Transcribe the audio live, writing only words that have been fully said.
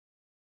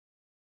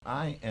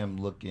I am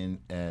looking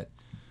at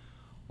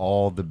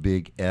all the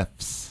big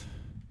F's.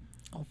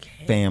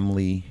 Okay.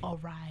 Family, All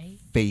right.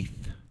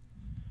 faith,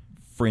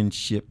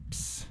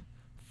 friendships,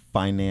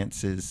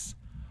 finances,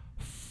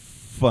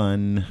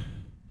 fun.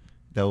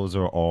 Those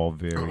are all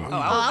very.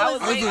 I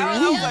was like,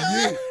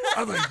 yeah.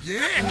 I was like,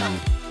 yeah.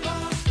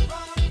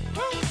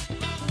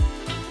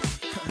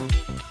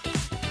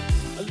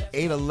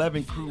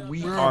 811 crew,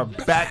 we are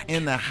back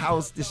in the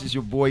house. This is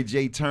your boy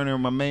Jay Turner,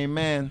 my main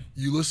man.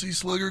 Ulysses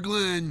Slugger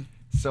Glenn.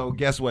 So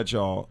guess what,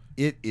 y'all?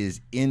 It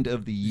is end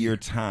of the year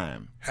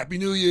time. Happy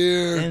New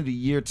Year. End of the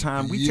year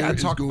time. The We year try to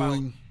is talk about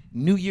going-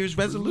 New Year's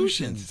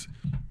resolutions.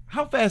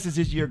 How fast has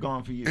this year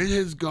gone for you? It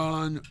has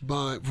gone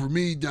by, for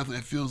me, definitely,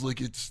 it feels like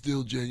it's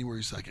still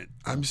January 2nd.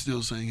 I'm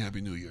still saying Happy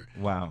New Year.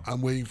 Wow.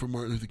 I'm waiting for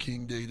Martin Luther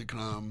King Day to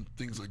come,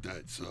 things like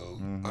that. So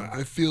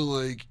I feel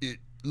like it,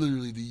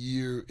 literally, the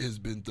year has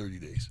been 30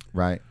 days.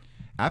 Right.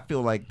 I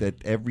feel like that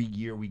every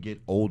year we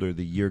get older,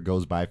 the year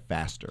goes by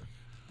faster.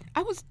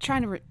 I was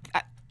trying to.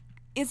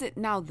 Is it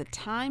now the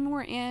time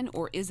we're in,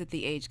 or is it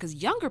the age? Because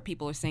younger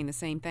people are saying the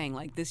same thing.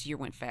 Like this year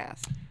went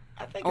fast.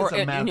 I think it's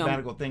a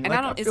mathematical thing. And Like,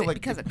 I don't. Is feel it like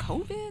because of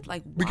COVID?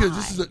 Like why?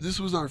 Because this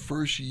was our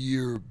first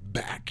year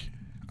back.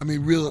 This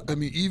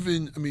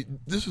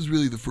is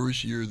really the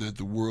first year that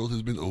the world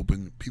has been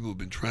open. People have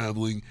been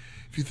traveling.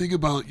 If you think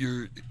about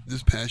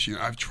this past year,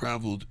 I've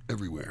traveled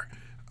everywhere.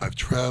 I've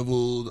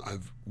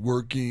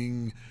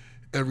working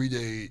every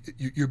day.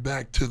 You're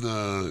back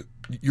to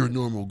your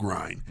normal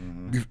grind.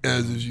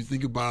 As you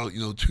think about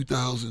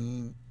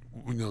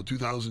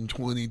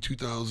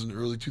 2020,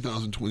 early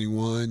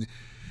 2021.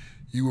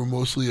 You were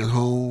mostly at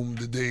home.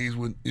 The days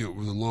when it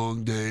was a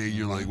long day,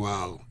 you're like,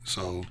 wow.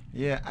 So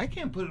yeah, I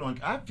can't put it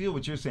on. I feel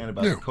what you're saying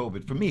about Yeah.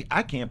 COVID. For me,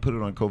 I can't put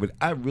it on COVID.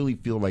 I really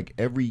feel like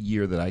every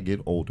year that I get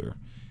older,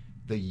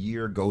 the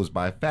year goes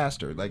by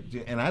faster. Like,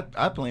 and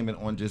I blame it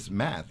on just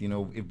math.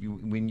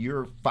 When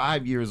you're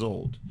 5 years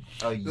old,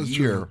 a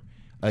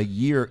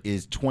year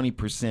is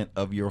 20%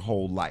 of your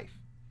whole life.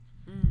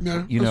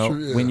 yeah, You that's know,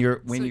 true, yeah. when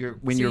you're So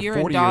you're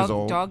 40 in years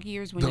old. dog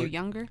years when Dog- you're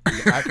younger.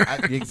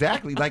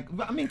 Exactly. Like,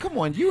 I mean, come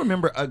on. You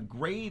remember a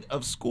grade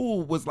of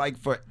school was like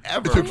forever.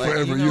 It took Like,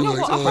 forever. you You're know,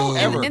 like,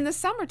 forever. In the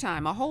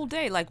summertime, a whole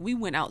day. Like we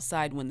went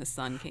outside when the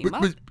sun came But-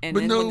 up, but- and but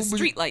then no, when the but-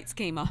 street lights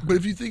came up. But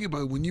if you think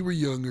about it, when you were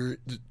younger,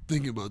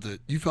 thinking about that,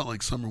 you felt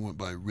like summer went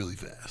by really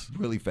fast.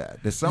 Really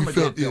fast. The summer You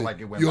felt, did feel yeah, like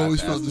it went you by always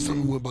fast. felt the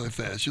summer went by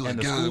fast. You're And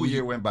like, the God, school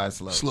year went by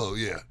slow. slow,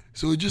 yeah.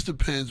 So it just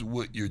depends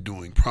what you're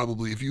doing.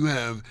 Probably if you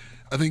have,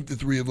 I think the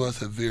three of us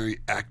have very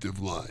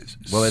active lives.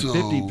 Well, at So-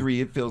 53,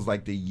 it feels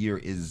like the year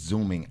is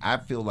zooming. I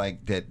feel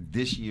like that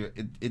this year,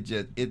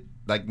 it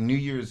like New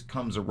Year's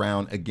comes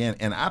around again.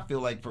 And I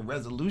feel like for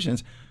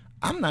resolutions,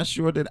 I'm not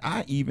sure that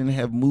I even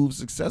have moved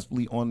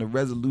successfully on the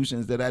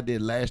resolutions that I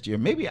did last year.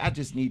 Maybe I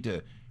just need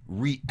to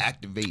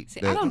reactivate See,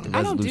 the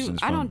resolutions.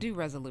 I don't do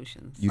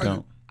resolutions. You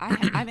don't?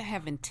 I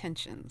have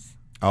intentions.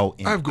 Oh,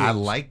 I have I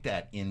goals. like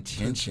that.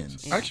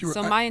 Intentions. Yeah. Actually,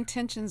 So my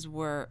intentions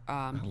were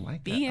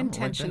like be that. I'm gonna write that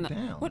intentional.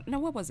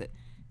 down. What was it?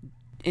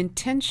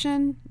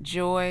 Intention,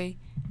 joy,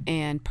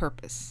 and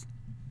purpose.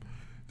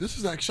 This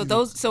is So actually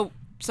those so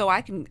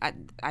I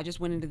just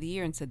went into the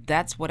year and said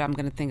that's what I'm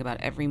going to think about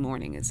every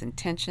morning is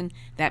intention.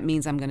 That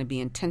means I'm going to be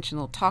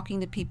intentional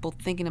talking to people,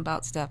 thinking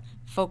about stuff,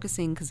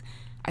 focusing, because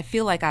I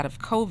feel like out of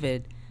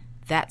COVID,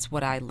 that's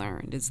what I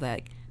learned is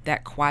like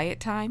that quiet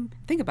time.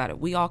 Think about it.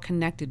 We all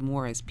connected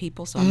more as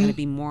people, so I'm going to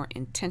be more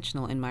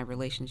intentional in my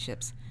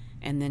relationships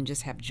and then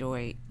just have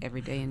joy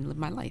every day and live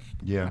my life.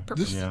 Yeah. My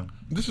purpose. Yeah.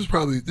 This is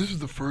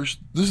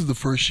the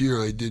first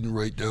year I didn't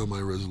write down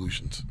my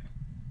resolutions.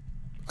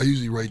 I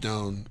usually write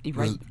down. You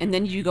write, and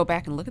then you go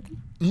back and look at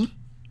them?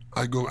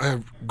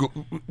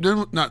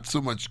 They're not so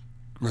much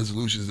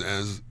resolutions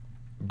as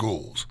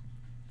goals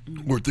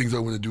or things I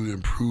want to do to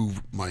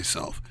improve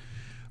myself.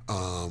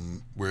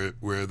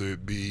 Whether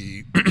it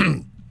be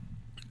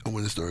I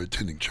want to start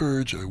attending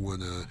church, I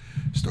want to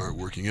start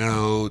working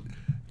out,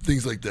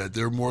 things like that.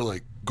 They're more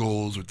like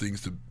goals or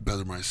things to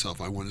better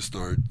myself. I want to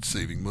start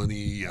saving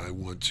money. I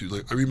want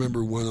to, I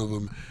remember one of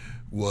them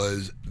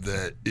was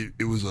that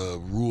it was a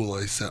rule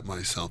I set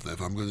myself that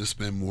if I'm going to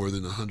spend more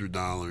than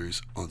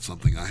 $100 on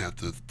something, I have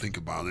to think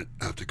about it.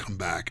 I have to come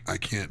back. I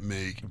can't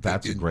make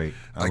Great.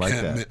 I like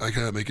that. I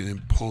can't make an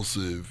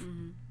impulsive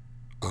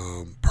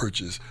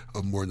purchase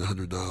of more than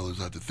 $100.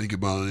 I have to think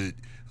about it.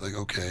 Like,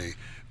 okay,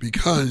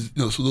 because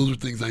so those are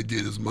things I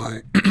did as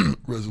my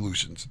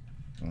resolutions.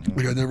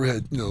 Like I never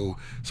had,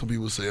 some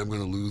people say I'm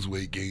going to lose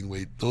weight, gain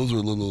weight. Those are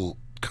a little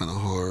kind of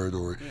hard,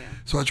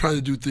 so I try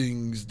to do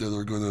things that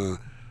are going to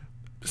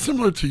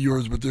similar to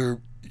yours, but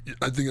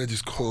I think I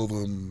just call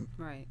them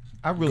Right.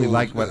 I really goals,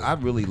 like what yeah. I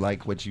really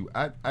like what you.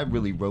 I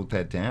really wrote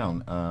that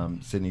down,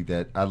 Sydney.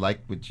 That I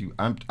like what you.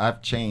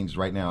 I've changed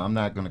right now. I'm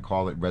not going to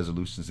call it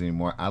resolutions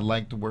anymore. I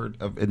like the word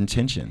of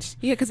intentions.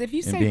 Yeah, because if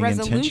you And say being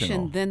resolution,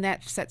 intentional. then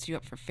that sets you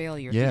up for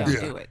failure Yeah. if you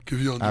don't do it. 'Cause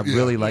you don't I do-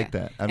 really yeah. like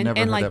that. I've and, never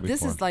and heard like that before.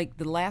 this is like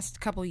the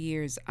last couple of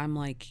years. I'm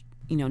like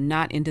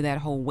not into that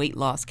whole weight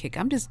loss kick.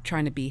 I'm just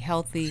trying to be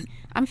healthy.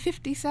 I'm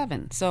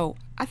 57, so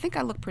I think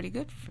I look pretty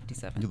good for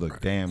 57. You look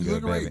damn You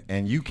good, look baby. great.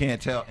 And you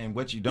can't tell. And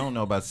what you don't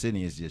know about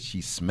Sydney is just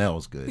she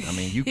smells good. I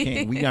mean, you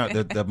can't. We got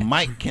the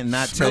mic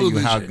cannot tell you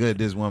how Smell-o-vision. good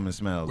this woman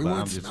smells. We but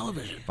want I'm just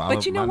smell-o-vision.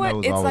 But you know my what?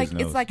 nose It's always like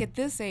knows. it's like at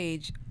this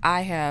age,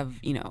 I have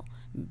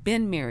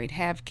been married,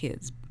 have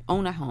kids,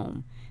 own a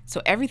home.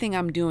 So everything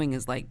I'm doing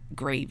is like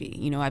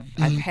gravy. I've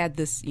had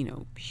this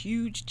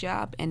huge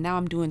job, and now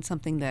I'm doing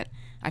something that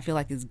I feel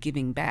like is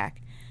giving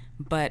back.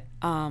 But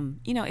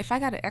if I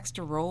got an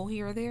extra roll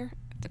here or there,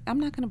 I'm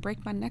not going to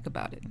break my neck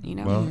about it.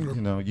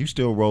 Well, you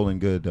still rolling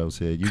good though,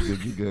 Sid. You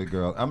good,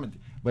 girl.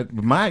 But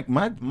my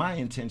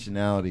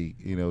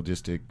intentionality,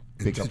 just to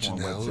pick up on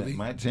Intentionality?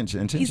 my he intentionality.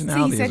 said is he's a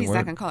not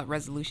word. going to call it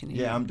resolution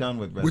anymore. Yeah, I'm done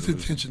with With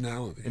resolution.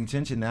 intentionality.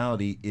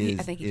 Intentionality is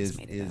I think he just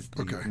made it is up.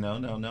 Okay. No.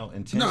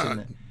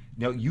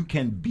 No, you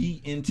can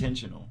be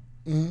intentional.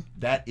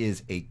 That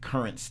is a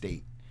current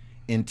state.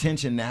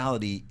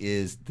 Intentionality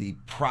is the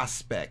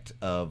prospect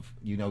of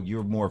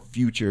your more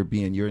future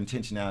being your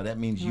intentionality. That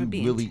means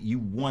you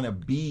want to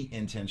be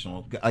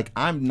intentional. Like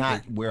I'm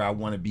not where I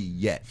want to be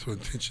yet. So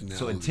intentionality.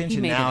 So He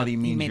intentionality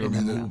means made you're it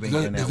up. moving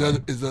in Is that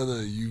way. that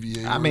a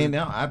UVA? I mean,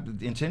 no,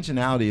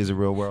 intentionality is a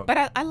real world.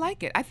 But I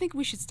like it. I think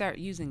we should start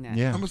using that.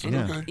 Yeah, I'm gonna say,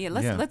 yeah. okay. Yeah,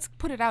 let's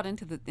put it out and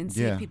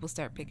see Yeah. if people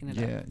start picking it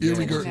Yeah, up.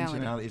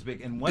 intentionality is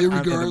big. And one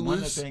other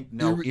Irregardless, thing,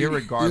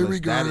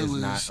 irregardless, that is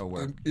not a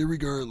word.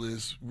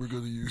 Irregardless, we're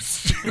going to use.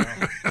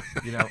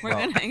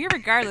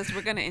 Irregardless,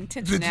 we're gonna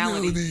intentionality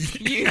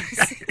Intentionality.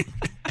 use.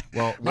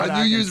 Well, My what New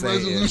I can Year's say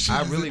is, resolution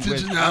I is really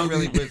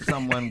intentionality. wish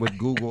someone would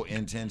Google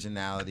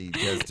intentionality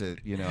just to,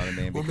 you know what I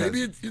mean? Well, Because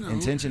maybe it's,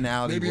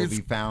 intentionality maybe will it's-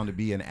 be found to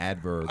be an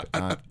adverb. I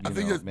not, think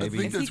you know, that- I maybe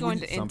think Is he that's going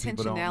when to some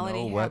people don't know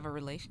intentionality what- have a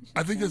relationship?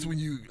 I think that's when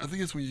you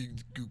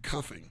do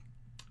cuffing.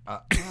 Oh,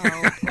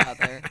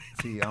 brother.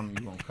 See, I'm you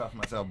gonna cuff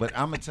myself, but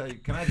I'm gonna tell you.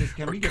 Can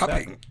we get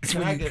cupping. back? It's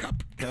Can when I you get?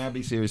 cup. Can I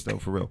be serious though,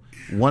 for real?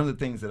 One of the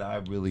things that I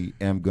really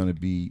am gonna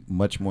be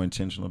much more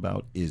intentional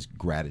about is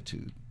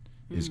gratitude.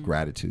 Is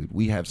gratitude.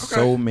 We have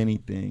so many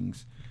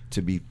things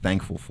to be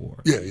thankful for.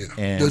 Yeah.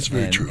 That's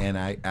very true. And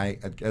I,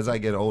 as I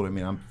get older, I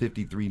mean, I'm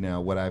 53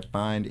 now. What I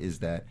find is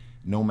that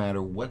no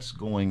matter what's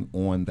going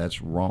on that's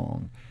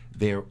wrong,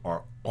 there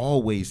are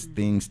always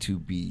things to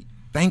be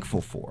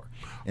thankful for.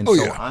 And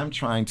I'm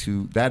trying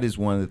to, that is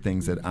one of the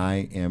things that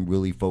I am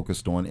really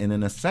focused on. And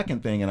then a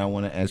second thing, and I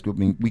want to ask you, I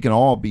mean, we can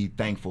all be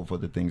thankful for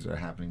the things that are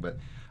happening, but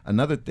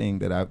another thing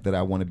that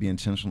I want to be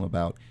intentional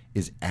about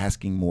is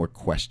asking more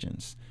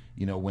questions.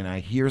 You know, when I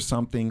hear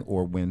something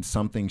or when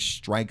something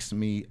strikes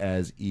me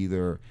as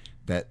either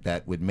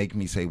that would make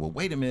me say, well,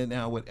 wait a minute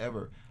now,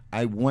 whatever,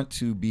 I want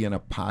to be in a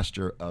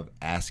posture of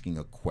asking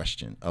a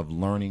question, of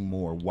learning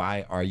more.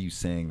 Why are you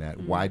saying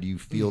that? Why do you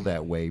feel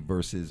that way?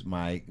 Versus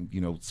my,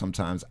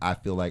 sometimes I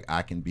feel like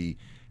I can be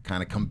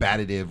kind of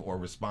combative or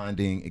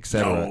responding,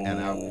 etc.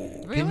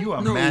 Can you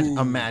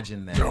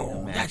imagine that? No,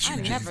 Imagine that's you I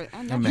just. never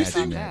Imagine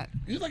thought that.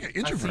 that. You're like an I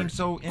introvert. seem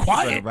so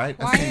Quiet. introverted, right?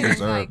 I seem Quiet,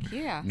 reserved, like,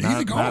 yeah.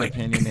 not going.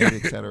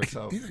 opinionated, etc.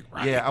 So He's like,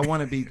 right. yeah, I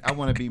want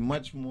to be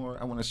much more.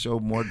 I want to show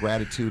more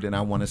gratitude, and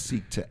I want to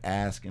seek to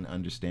ask and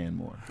understand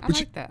more. I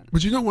like that.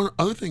 But one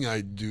other thing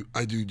I do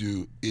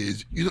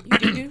is You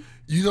do?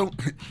 you don't.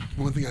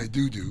 One thing I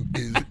do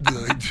is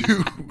that I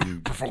do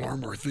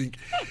perform or think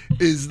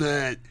is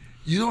that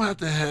you don't have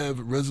to have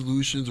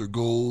resolutions or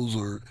goals,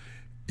 or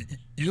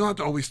you don't have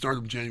to always start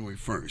them January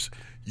 1st.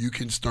 You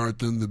can start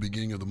them the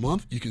beginning of the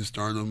month. You can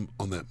start them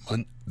on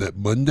that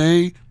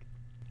Monday.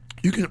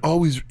 You can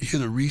always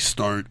hit a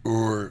restart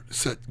or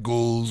set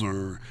goals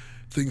or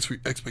things for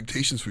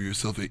expectations for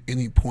yourself at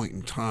any point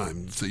in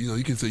time. So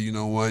you can say, you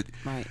know what,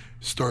 Right.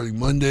 starting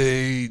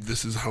Monday,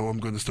 this is how I'm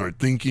going to start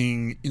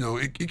thinking.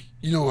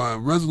 A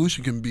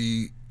resolution can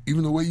be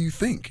even the way you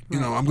think.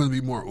 I'm going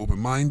to be more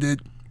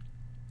open-minded.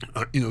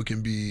 It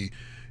can be,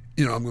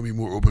 I'm going to be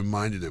more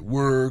open-minded at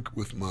work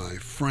with my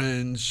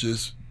friends,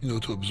 just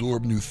to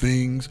absorb new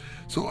things.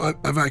 So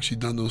I've actually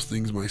done those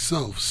things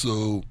myself.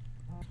 So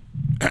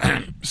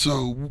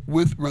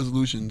with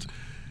resolutions,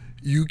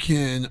 you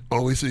can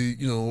always say,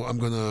 I'm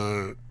going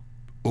to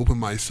open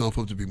myself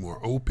up to be more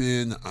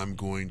open. I'm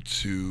going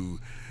to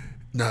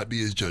not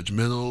be as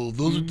judgmental.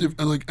 Those are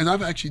different. And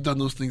I've actually done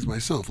those things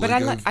myself. But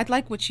I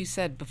like what you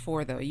said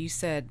before, though. You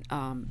said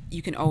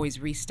you can always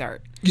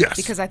restart. Yes.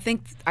 Because I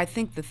think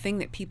the thing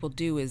that people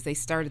do is they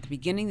start at the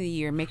beginning of the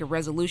year, make a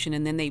resolution,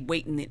 and then they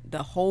wait in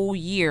the whole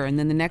year, and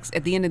then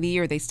at the end of the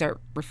year they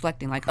start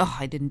reflecting like, oh,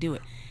 I didn't do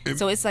it.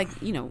 So it's like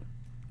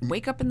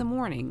wake up in the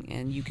morning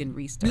and you can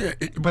restart.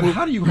 Yeah, But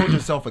how do you hold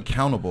yourself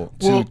accountable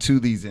to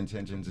these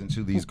intentions and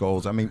to these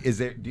goals? I mean,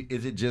 is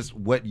it just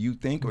what you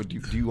think, or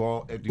do you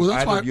all that's why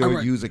either of you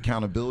I use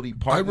accountability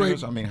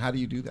partners? I mean, how do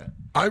you do that?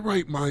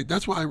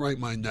 That's why I write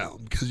mine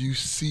down, because you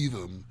see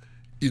them.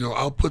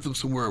 I'll put them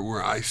somewhere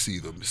where I see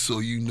them, so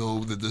you know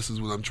that this is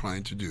what I'm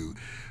trying to do.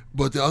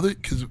 But the other,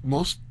 because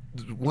most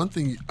one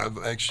thing I've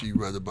actually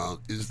read about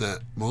is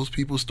that most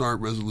people start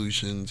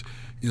resolutions,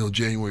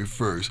 January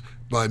 1st.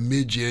 By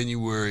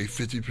mid-January,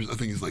 50%, I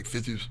think it's like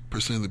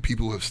 50% of the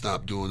people have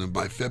stopped doing them.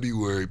 By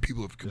February,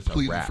 people have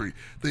completely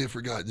they have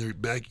forgotten. They're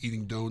back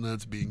eating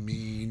donuts, being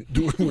mean,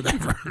 doing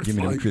whatever. Give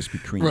me them Krispy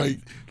Kreme. Right.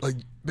 Like,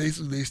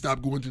 basically, they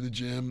stop going to the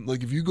gym.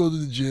 Like, if you go to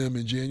the gym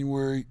in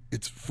January,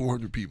 it's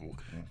 400 people.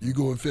 You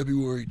go in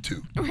February,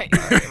 2. Right.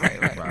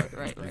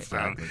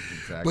 Exactly.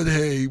 But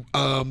hey,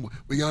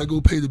 we got to go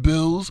pay the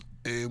bills,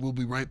 and we'll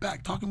be right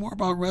back talking more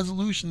about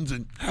resolutions,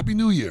 and Happy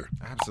New Year.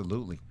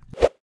 Absolutely.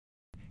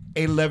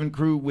 811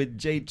 crew with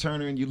Jay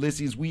Turner and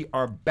Ulysses. We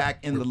are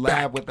back in the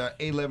lab with our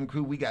 811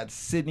 crew. We got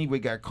Sydney, we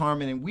got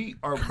Carmen, and we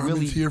are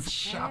really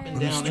chopping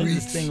down in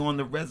this thing on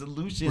the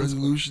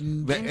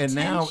resolutions. And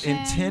now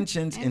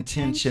intentions,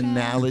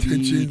 intentionality.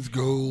 Intentions,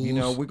 goals.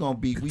 We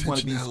want to be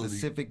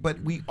specific, but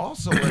we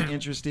also are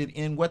interested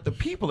in what the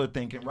people are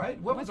thinking,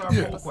 right? What was our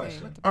poll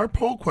question? Our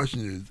poll question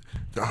is,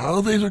 the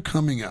holidays are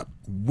coming up.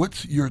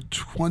 What's your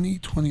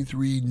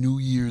 2023 New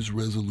Year's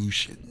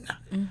resolution?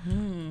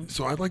 Mm-hmm.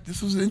 So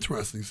this is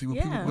interesting. See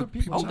what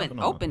people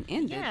open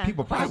ended. Yeah.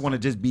 People probably want to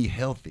just be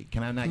healthy.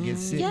 Can I not get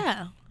sick?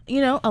 Yeah.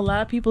 A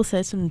lot of people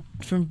said some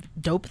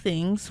dope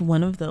things.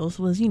 One of those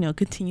was,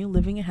 continue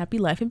living a happy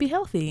life and be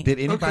healthy. Did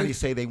anybody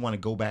say they want to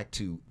go back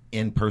to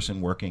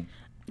in-person working?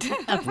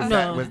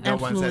 No, no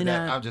one said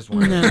that. not. I just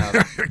wanted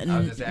to I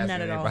was just asking Not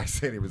at all. anybody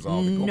said it was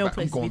all to go No back.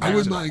 place I'm to going be back I to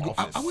wouldn't the mind.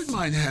 office. I wouldn't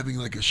mind having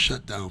like a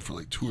shutdown for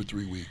like 2 or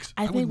 3 weeks.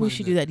 I think we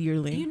should do that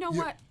yearly. You know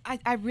what?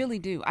 I really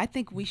do. I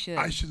think we should.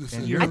 I should have said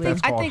And yours,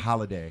 that's I called think-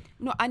 holiday.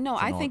 No, I know.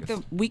 It's in I think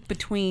August. the week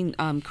between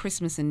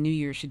Christmas and New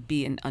Year should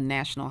be a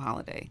national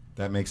holiday.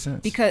 That makes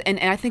sense. Because and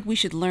I think we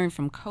should learn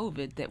from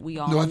COVID that we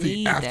all No, I need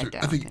think after.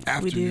 that I think downtime.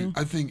 after. We do.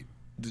 I think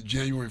the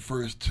January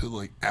 1st to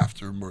like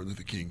after Martin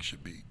Luther King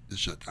should be the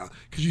shutdown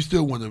because you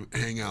still want to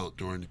hang out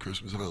during the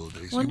Christmas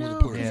holidays. Well, you want no,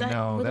 to party. Yeah,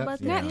 no, what that's-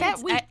 about yeah. the That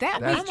kids? week- that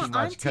That's week- too I'm an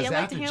much. auntie. Because I like to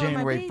after hang out with my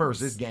January 1st,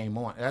 babies. it's game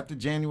on. After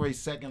January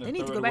 2nd or They need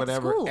to 3rd go or back to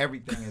whatever, school.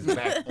 everything is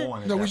back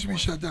on. at No, we that should be point.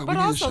 shut down. But we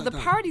need to also shut the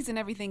down. parties and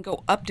everything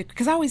go up to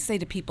because I always say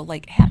to people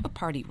like have a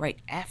party right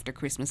after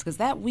Christmas because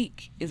that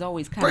week is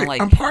always kind of Right,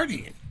 like I'm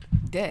partying.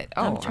 dead.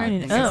 I'm Oh,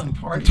 turning I it think up.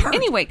 it's- I'm turned.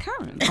 Anyway,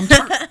 Carmen.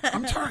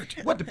 I'm turned.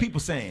 What the people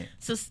saying?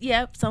 So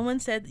someone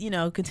said,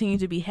 continue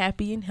to be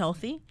happy and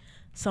healthy.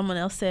 Someone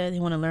else said they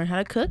want to learn how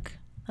to cook.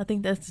 I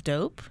think that's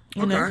dope.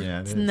 Okay. Yeah,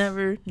 it It's is.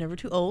 never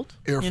too old.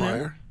 Air you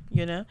know?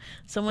 fryer.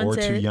 Someone Or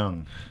said too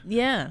young.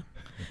 Yeah.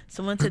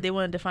 Someone said they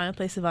wanted to find a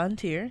place to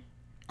volunteer.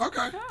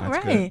 Okay. That's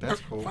Right. good.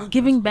 That's cool. Fine.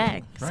 Giving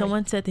back. Right.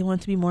 Someone said they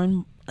want to be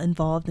more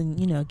involved and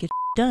get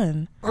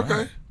done.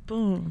 Okay.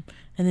 Boom.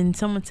 And then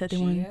someone said they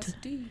wanted to.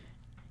 GSD.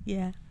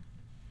 Yeah.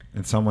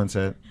 And someone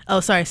said,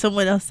 Oh, sorry.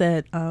 Someone else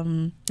said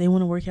they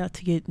want to work out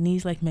to get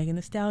knees like Megan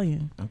Thee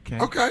Stallion. okay.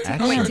 Okay.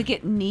 Actually, Wait, Okay. to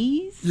get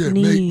knees? Yeah,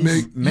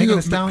 Knees. Megan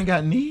Thee Stallion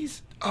got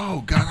knees?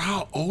 Oh God,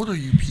 how old are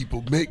you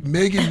people?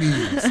 Megan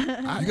knees. You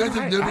guys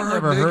have never I heard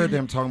never Megan? heard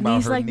them talking about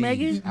Knees her like knees.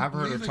 Megan? I've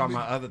heard her Knees like talking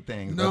about Megan. other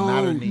things, No. but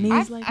not her knees.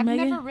 Knees like I've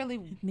Megan? never really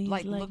Knees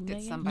like looked at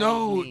Megan? somebody's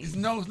No, knees. it's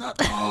not.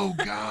 Oh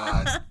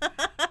God.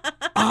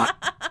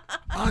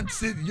 Aunt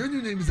Sydney. Your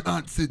new name is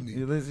Aunt Sydney.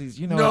 Ulysses,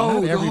 No, not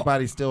no.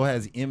 everybody still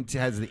has the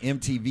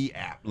MTV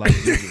app like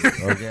you do,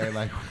 okay?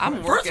 Like, I'm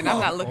First working. of I'm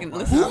all, not looking.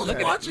 Listen, I'm Who's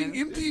looking watching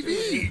at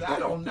MTV? I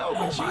don't know,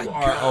 but Oh my you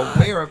are God.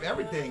 aware of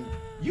everything.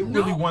 You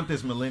really No. want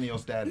this millennial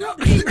status. No.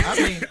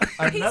 I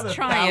mean, another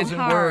trying 1,000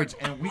 hard. words,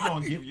 and we're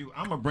going to give you,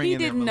 I'm going to bring He in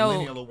that didn't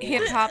millennial know award.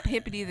 hip hop,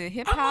 hippity the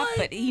hip hop,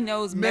 but he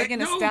knows Megan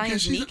Thee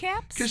Stallion's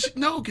kneecaps.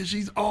 Because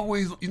she's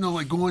always,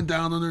 like going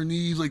down on her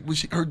knees, like when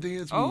her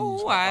dance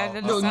moves. Oh,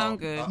 that doesn't sound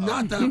good.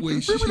 Not that way.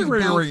 She's Oh,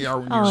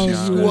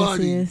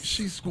 squatting. Ulysses.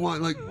 She's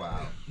squatting. Like,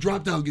 Wow.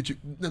 drop down, get your.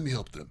 Let me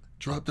help them.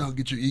 Drop down,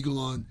 get your eagle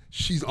on.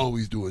 She's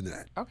always doing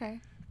that. Okay.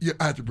 Yeah,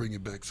 I have to bring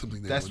it back.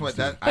 Something That's what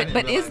understand. that. I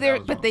But didn't is realize there? that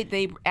was But on.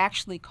 they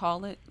actually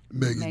call it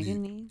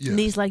Megan knees. Yes.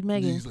 Knees like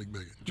Megan. Knees like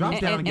Megan. Drop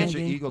And- down and, and- get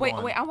your and- eagle Wait,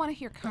 on. wait. I want to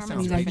hear That Carmen's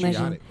sounds like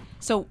definition. Megan. patriotic.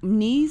 So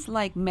knees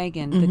like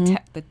Megan.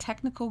 The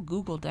technical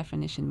Google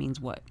definition means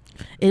what?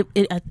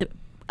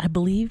 I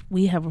believe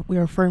we're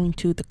referring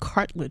to the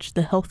cartilage,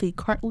 the healthy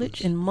cartilage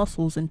and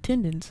muscles and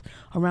tendons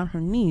around her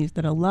knees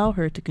that allow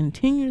her to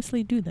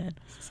continuously do that.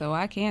 So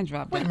I can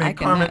drop Wait a down. I minute,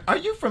 can Carmen. Are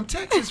you from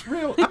Texas,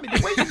 real? I mean,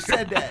 the way you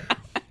said that.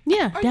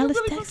 Yeah, Are Dallas,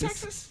 you really Texas. from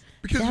Texas?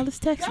 Because Dallas,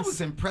 Texas. That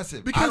was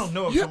impressive. Because- I don't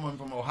know if yeah, someone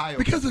from Ohio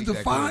because can of speak the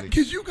that clearly.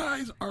 because you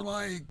guys are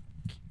like,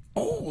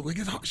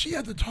 she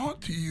had to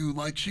talk to you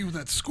like she was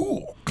at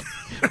school.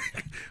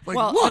 Like,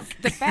 Well, look.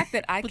 the fact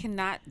that I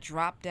cannot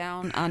drop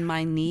down on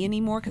my knee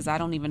anymore because I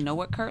don't even know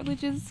what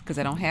cartilage is because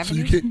I don't have So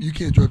any. you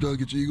can't drop down and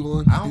get your eagle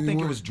on. I don't think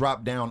anymore? it was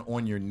drop down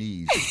on your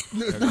knees.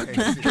 No, it's not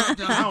Okay? drop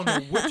down. I don't know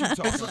what you're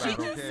talking about. She just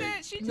Okay.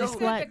 said she No. just said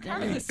Squat the down.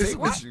 cartilage. It's,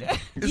 Squat.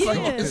 it's like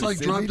Yeah. it's like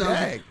Sydney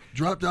Dag.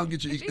 drop down,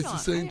 get your. She's It's the on.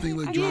 same thing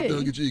like I drop did.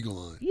 down, get your eagle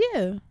on.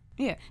 Yeah.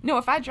 Yeah. No,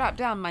 if I dropped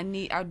down my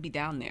knee, I would be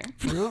down there.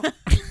 For real?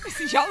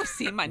 Y'all have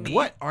seen my knees.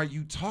 What are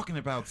you talking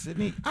about,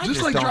 Sydney? I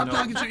Just like don't drop know.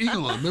 down, get your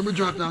eagle on. Remember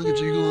drop down, get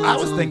your eagle on? I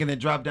was thinking that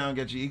drop down,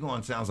 get your eagle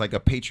on sounds like a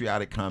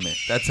patriotic comment.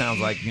 That sounds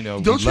like, we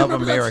Don't you love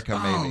remember that? America,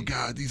 Oh maybe.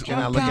 God, these Can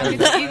I old look at Down, it?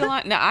 get your eagle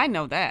on. No, I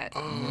know that.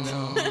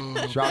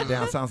 Drop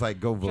down sounds like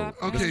go vote. Drop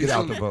Let's down. get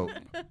out Okay, the vote.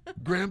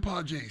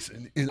 Grandpa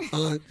Jason and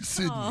Aunt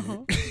Sydney.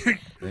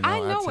 I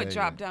know tell what you.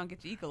 drop down,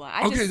 get your eagle on.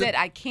 I Okay, just said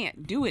I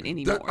can't do it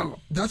anymore.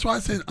 That's why I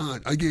said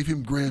aunt. I gave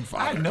him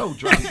grandfather. I know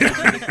drop down.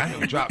 I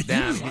know drop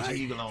down, get your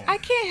eagle on. I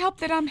can't help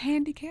that I'm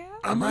handicapped.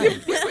 I'm right.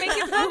 You're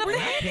making fun of the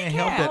I can't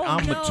help that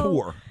I'm no.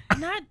 mature.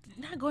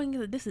 Not going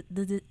to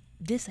the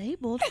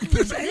disabled.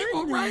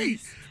 Disabled, right?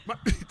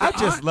 I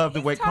just love the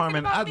He's way, talking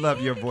Carmen, about I being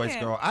love your voice,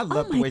 handicapped. girl. I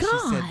love the my way she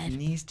said God.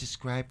 knees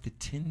describe the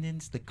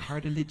tendons, the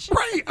cartilage.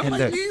 Right, I'm And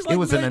like, the, knees it like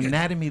was an Megan.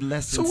 anatomy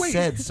lesson So wait.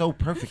 said so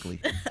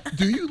perfectly.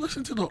 Do you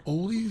listen to the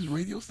oldies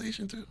radio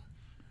station too?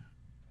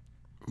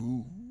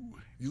 Ooh.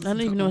 You I don't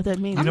listen even to know what that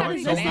means. You know not what?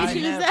 even So an I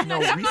station. have, no,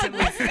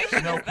 recently,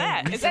 Station no, is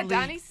that? Is that recently-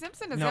 Donnie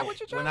Simpson? Is no, that what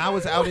you're trying when to I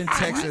was do? out in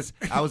Texas,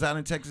 I was out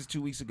in Texas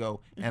 2 weeks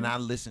ago, and I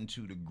listened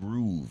to the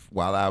Groove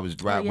while I was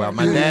driving. yeah. While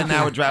my Yeah, dad and I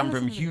yeah. were driving I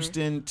from listened to the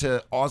Houston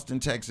to Austin,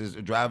 Texas,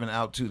 driving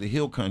out to the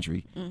Hill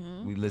Country.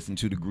 We listened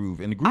to the Groove,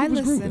 and the Groove I was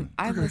listen. grooving.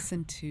 I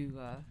listen to.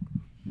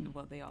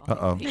 Well, they all.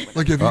 Uh-oh. hate what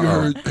Like, have you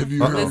heard? Have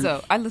you heard?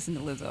 Lizzo. I listen to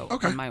Lizzo.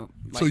 Okay. on my,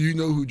 So you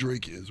know who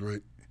Drake is,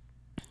 right?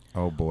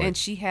 Oh boy, and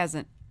she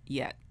hasn't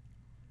yet.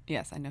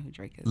 Yes, I know who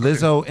Drake is.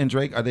 Lizzo and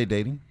Drake, are they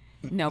dating?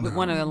 No, but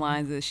one of the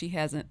lines is she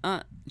hasn't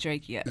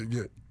Drake yet.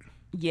 Yeah.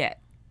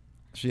 Yet.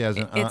 She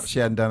hasn't. It's- She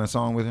hadn't done a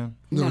song with him.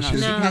 No, No, she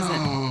she hasn't.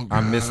 Oh,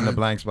 I'm missing the God.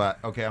 blank spot.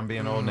 Okay, I'm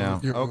being old now.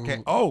 you're Okay.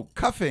 old. Oh,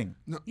 cuffing.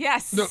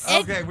 Yes. No,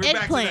 Okay, we're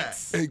back to that.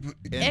 Eggplants.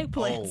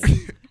 Eggplants.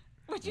 Oh,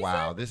 What'd you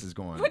wow, say? this is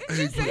going. What did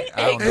you say?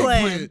 I don't know.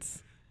 Eggplants.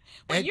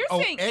 Wait, you're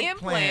saying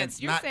implants.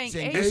 You're not saying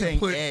saying, egg- you're saying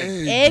Eggplant,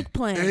 egg. egg.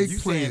 Eggplants. You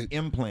saying Eggplant.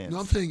 implants. No,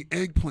 I'm saying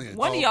eggplant.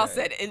 One of y'all Okay.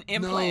 said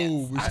implants.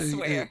 No, we're I saying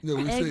swear. egg. No,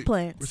 we're saying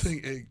Eggplants. We're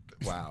saying egg.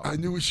 Wow. I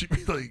knew what she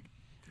meant. Like,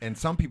 And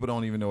some people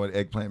don't even know what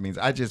eggplant means.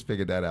 I just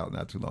figured that out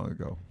not too long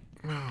ago.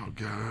 oh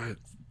God.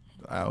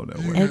 I don't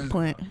know. You What, guys-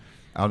 Eggplant.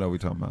 I don't know what we're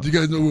talking about. Do you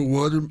guys know what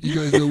water? You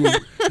guys know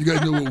what? You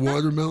guys know what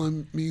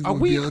watermelon means? Are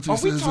when we Beyonce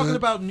talking says that?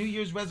 about New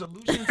Year's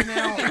resolutions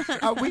now?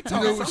 Are we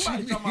talking? know what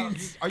somebody she talking about,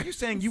 means? are you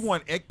saying you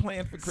want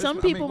eggplant for Christmas? Some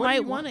I mean, people what do might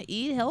you want to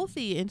eat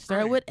healthy and Right.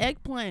 start with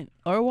eggplant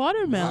or I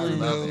watermelon,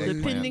 love eggplant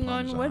depending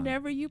on parmesan.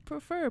 whatever you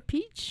prefer.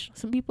 Peach.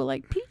 Some people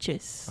like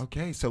peaches.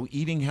 Okay, so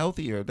eating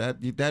healthier.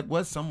 That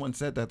was someone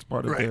said that's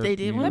part of Right. their. They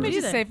did New want Let me do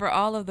Year's- just that. say for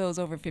all of those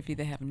over 50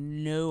 that have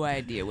no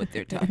idea what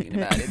they're talking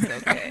about, it's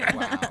okay.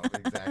 Wow,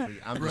 exactly. I'm,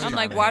 just Right. I'm trying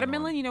like to hang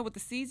watermelon, on. you know, with the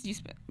seeds you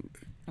spent.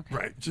 Okay.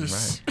 Right.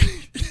 Just.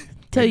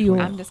 Tell you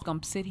I'm what. just gonna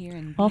sit here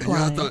and. Offline. And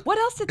y'all thought. What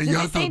else did, And did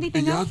y'all they say thought. anything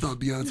And y'all else? thought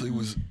Beyonce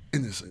was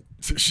innocent,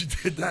 so she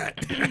did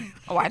that.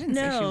 Oh, I didn't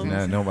say she No. was.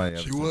 No, nobody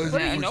else. She said was.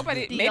 that. Yeah, What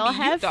nobody. Do Maybe y'all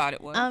you have thought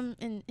it was.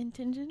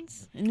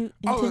 intentions?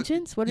 Oh,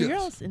 Intentions? What are yes. your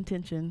all's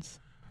intentions?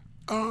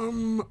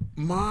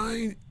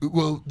 Mine.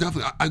 Well,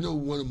 definitely. I know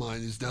one of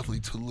mine is definitely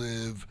to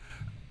live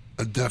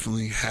a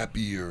definitely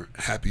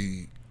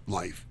happy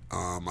life.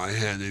 I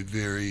had a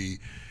very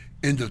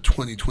end of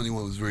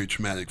 2021 was very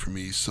traumatic for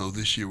me. So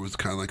this year was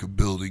kind of like a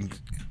building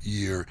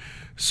year.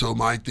 So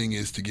my thing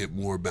is to get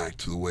more back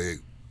to the way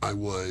I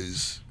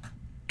was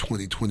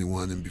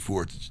 2021 and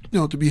before.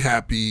 To be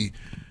happy,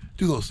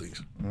 do those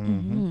things.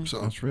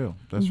 So That's real.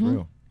 That's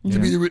real.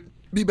 to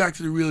be back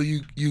to the real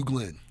you,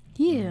 Glenn.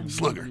 Yeah.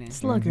 Slugger.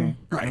 Slugger.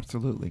 Right.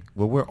 Absolutely.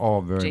 Well, we're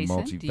all very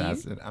Jason, do you?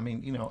 multifaceted. I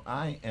mean,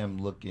 I am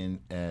looking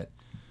at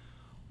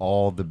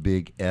all the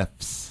big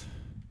F's: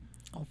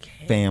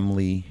 Okay.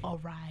 family, All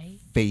right.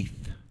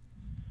 faith,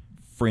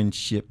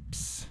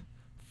 friendships,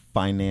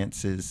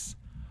 finances,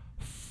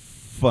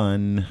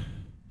 fun.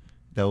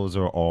 Those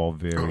are all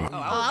very. I was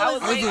I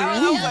was like, like,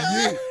 I ooh, was like,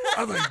 yeah.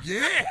 I was like,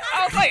 yeah.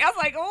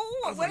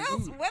 oh, I was what like,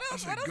 else? ooh. What I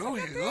else? said, What else? go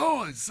did ahead, they do?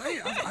 Lord, say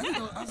it. I didn't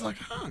know. I was like,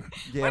 huh.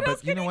 Yeah, What else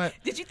but you did know he- what?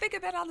 Did you think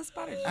of that on the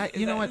spot? Or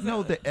You know what?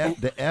 No, the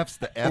F's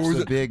was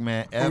are it- big,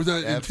 man. or was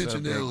that F's are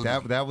big.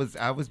 intentionality? That was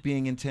I was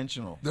being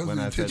intentional That was when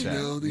I said that.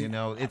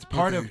 intentionality? It's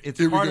part of Okay. it's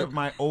Here we part go. of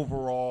my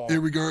overall.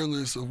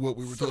 Irregardless of what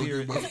we were talking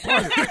Spirit. about.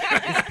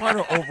 It's part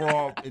of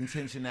overall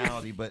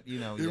intentionality, but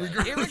yeah.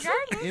 Irregardless.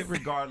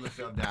 Irregardless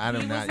of that, I do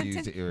He not was use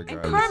inten- the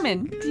irregardless. And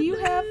Carmen, do you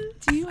have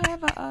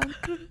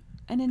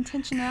an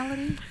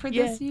intentionality for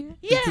Yeah. this year?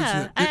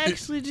 Yeah, I It-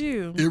 actually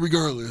do.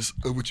 Irregardless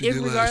of what you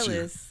did last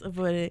year. Irregardless of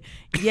what it.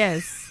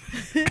 Yes.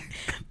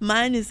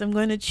 Mine is I'm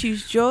going to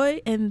choose joy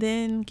and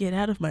then get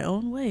out of my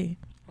own way.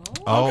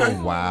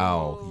 Oh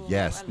wow!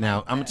 Yes. I Now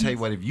like I'm gonna that. tell you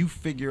what. If you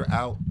figure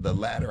out the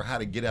ladder, how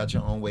to get out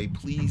your own way,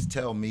 please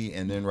tell me,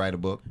 and then write a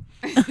book.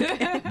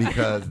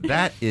 Because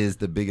that is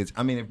the biggest.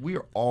 I mean, if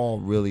we're all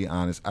really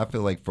honest, I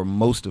feel like for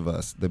most of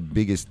us, the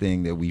biggest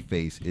thing that we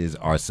face is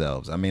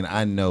ourselves. I mean,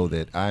 I know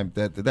that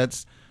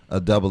that's a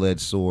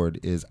double-edged sword.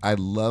 Is I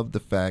love the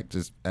fact,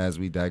 just as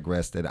we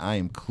digress, that I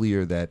am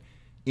clear that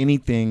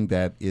anything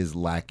that is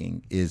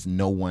lacking is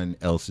no one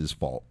else's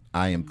fault.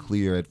 I am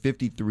clear at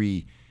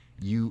 53.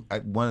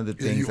 One of the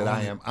things you that own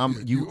I it. am, Yeah,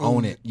 you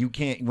own it. You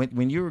can't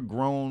when you're a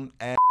grown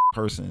ass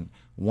person,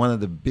 one of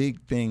the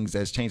big things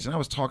that's changed, and I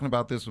was talking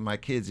about this with my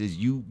kids, is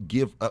you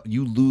give up,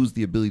 you lose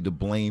the ability to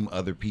blame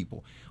other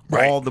people.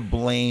 Right. All the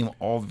blame,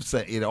 all of a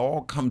sudden, it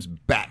all comes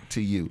back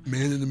to you.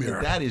 Man in the mirror.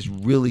 And that is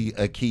really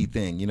a key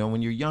thing. You know,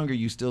 when you're younger,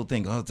 you still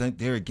think, oh,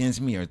 they're against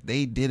me or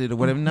they did it or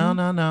whatever.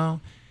 No.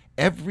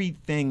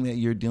 Everything that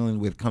you're dealing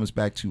with comes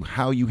back to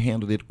how you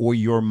handled it or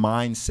your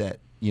mindset,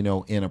 you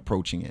know, in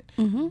approaching it.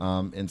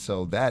 And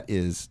so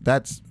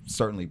that's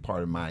certainly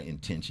part of my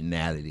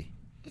intentionality.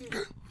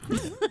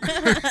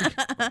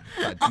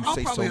 I do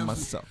say so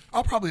myself.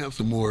 I'll probably have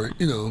some more,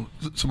 you know,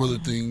 some other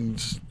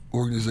things,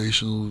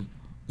 organizational,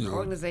 you know.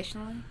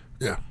 Organizationally?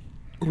 Yeah.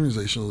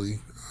 Organizationally,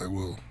 I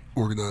will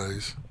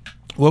organize.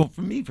 Well,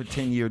 for me, for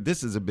 10 years,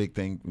 this is a big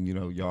thing, you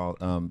know, y'all,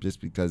 just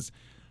because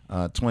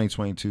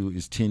 2022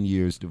 is 10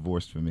 years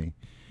divorced for me.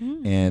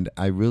 And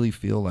I really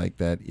feel like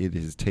that it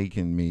has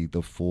taken me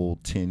the full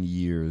 10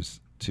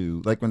 years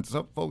to, like, when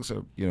some folks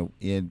are, you know,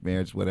 in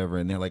marriage, whatever,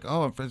 and they're like,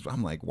 oh, I'm friends,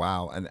 I'm like,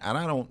 wow. And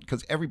I don't,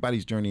 because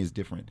everybody's journey is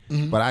different.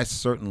 But I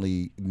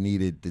certainly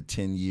needed the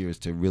 10 years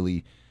to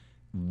really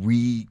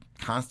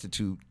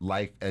reconstitute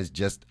life as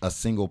just a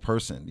single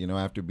person. You know,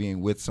 after being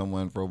with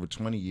someone for over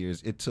 20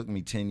 years, it took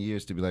me 10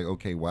 years to be like,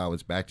 okay, wow,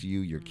 it's back to you,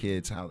 your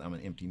kids, how I'm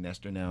an empty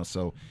nester now.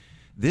 So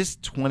this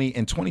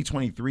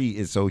 2023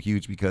 is so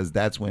huge because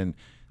that's when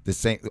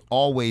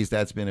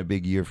that's been a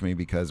big year for me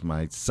because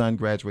my son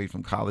graduated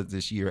from college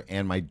this year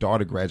and my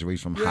daughter graduated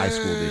from high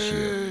school this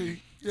year.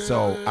 Yay.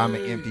 So I'm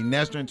an empty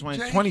nester in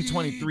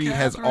 2023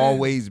 has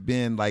always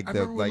been like I the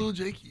remember like little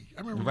Jakey. I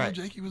remember when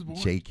Jakey was born.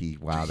 Jakey,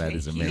 wow, that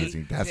is Jakey.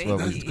 amazing. That's Jakey. what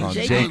we used to call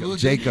him. Jakey.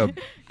 Jacob.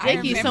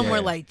 Jakey's somewhere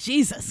Yeah. like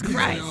Jesus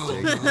Christ.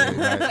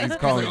 He's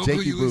calling Like Jakey Uncle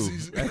Boo.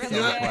 Ulysses. That's so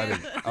Yeah.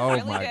 funny. Oh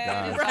Really, my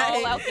Dad? gosh. It's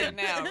all out there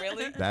now,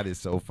 really? That is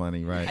so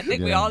funny, right? I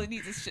think we Yeah. all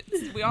need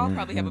to. We all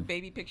probably have a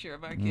baby picture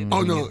of our kids.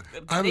 Oh no,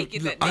 I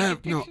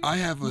I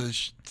have a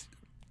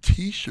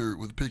T-shirt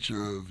with a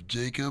picture of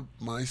Jacob,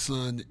 my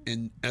son,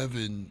 and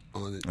Evan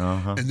on it,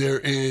 and they're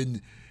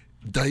in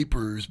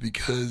diapers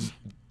because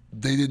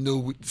they didn't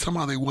know.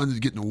 Somehow they wanted to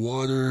get in the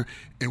water,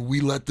 and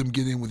we let them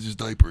get in with just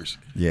diapers.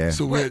 Yeah.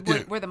 So Were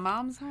the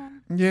moms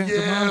home? Yeah, the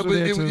yeah, moms were but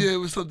there too. it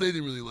was something they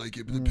didn't really like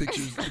it. But the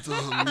pictures, it's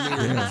all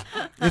hilarious.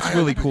 It's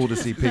really cool to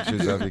see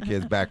pictures of your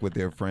kids back with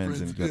their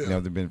friends, and Yeah. you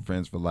know they've been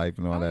friends for life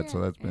and all that. So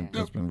that's been yeah.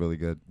 that's been really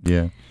good.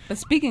 Yeah. But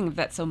speaking of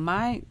that, so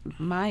my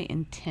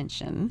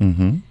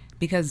intention,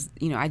 because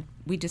you know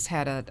we just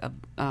had a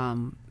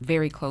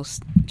very close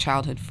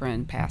childhood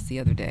friend pass the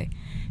other day,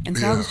 and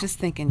so I was just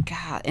thinking,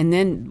 God. And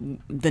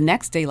then the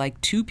next day, like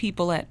 2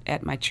 people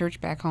at my church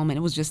back home, and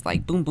it was just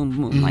like boom, boom,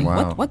 boom, like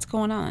Wow. what's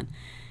going on?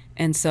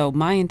 And so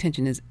my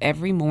intention is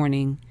every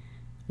morning,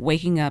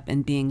 waking up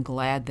and being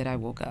glad that I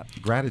woke up.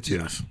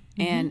 Gratitude. Yes.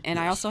 And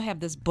I also have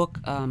this book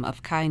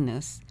of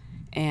kindness,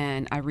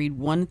 and I read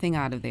one thing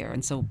out of there.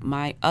 And so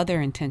my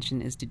other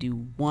intention is to do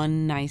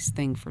one nice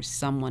thing for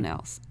someone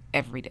else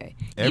every day.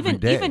 Every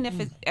day. Even if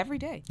it's every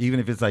day. Even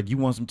if it's like you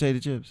want some tater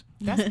chips.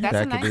 That's a That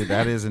nice could be. thing.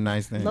 That is a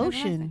nice thing.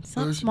 Lotion.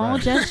 Some Lotion. small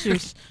Right.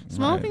 gestures.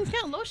 Small Right. things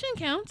count. Lotion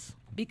counts.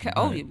 Because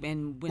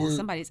and when Or-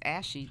 somebody's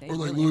ashy, they or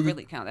like really, Louis-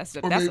 really count. That's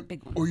Or, a maybe,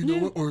 big one. or you know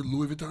what? Or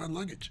Louis Vuitton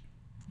luggage.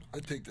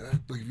 I'd take that.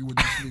 Like if you want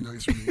to do something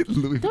nice for me.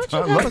 Louis Don't you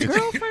Vuitton have a luggage.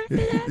 girlfriend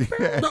for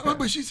that, bro? No,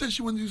 but she said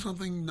she wanted to do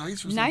something nice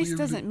for somebody. Nice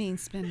doesn't mean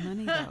spend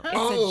money though. It's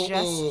Oh, a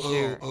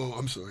gesture.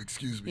 I'm sorry.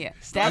 Excuse me. Yeah,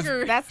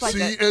 Slugger. that's like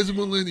See, as a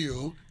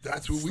millennial,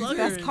 that's what we do. Slugger.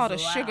 that's called a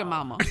Wow. sugar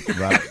mama.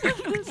 Right.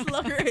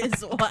 Slugger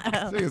is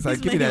wild. It's like,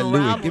 He's give me that making Louis.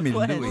 wild Give me the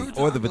requests. Louis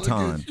or the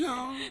Vuitton. You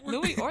know,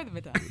 Louis or the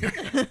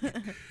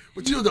Vuitton.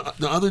 But you know,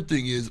 the other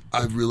thing is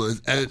I've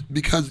realized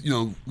because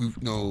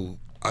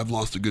I've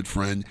lost a good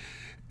friend,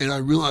 and I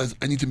realized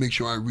I need to make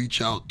sure I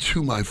reach out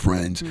to my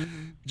friends.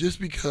 Just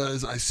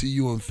because I see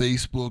you on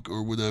Facebook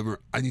or whatever,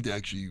 I need to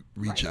actually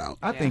reach out.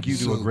 I think you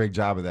do a So- great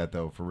job of that,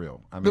 though, for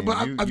real. I mean, But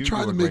I've you tried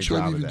do to a make great sure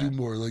I job need of to do that.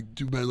 more. Like,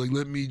 do better. Like,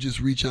 let me just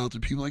reach out to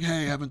people. Like,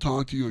 hey, I haven't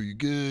talked to you. Are you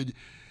good?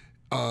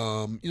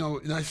 And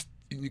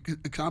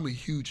I'm a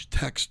huge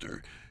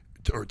texter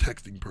or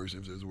texting person,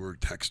 if there's a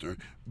word texter.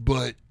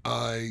 But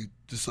I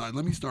decided,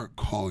 let me start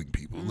calling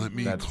people. Let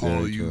me That's call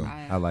very you. true.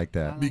 I like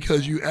that.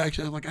 Because you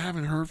actually, I'm like, I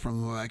haven't heard from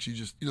them. I actually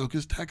just,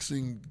 because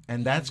texting.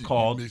 And that's you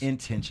called miss-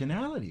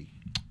 intentionality.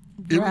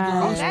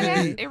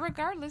 Irregardless,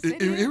 Irregardless,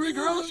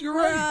 irregardless, you're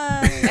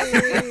right.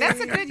 That's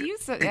a good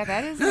use of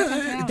that is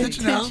Yeah,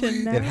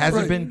 intentionality. intentionality. It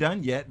hasn't Right. been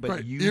done yet, but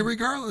Right. you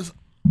Irregardless,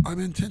 I'm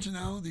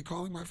intentionality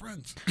calling my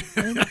friends.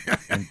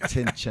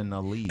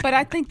 intentionally. But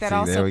I think that See, there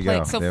also we go.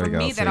 plays. So There for we go.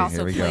 me, See, that also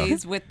here we go.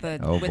 plays with the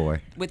Oh,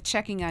 boy. with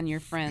checking on your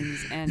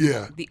friends. And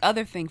Yeah. the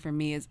other thing for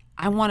me is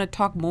I want to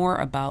talk more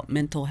about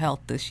mental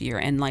health this year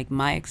and like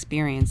my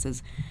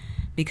experiences,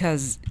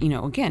 because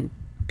again,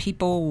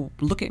 people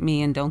look at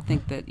me and don't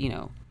think that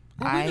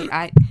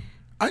I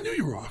I knew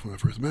you were off when I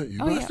first met you,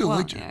 but I still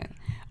liked you. yeah.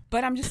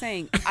 But I'm just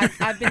saying,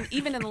 I've been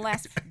even in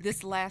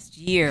this last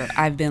year,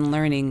 I've been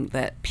learning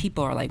that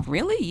people are like,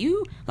 really,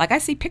 you? Like I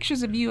see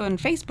pictures of you on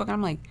Facebook, and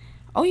I'm like,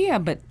 oh yeah,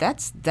 but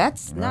that's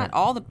not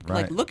all the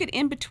like. Right. Look at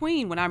in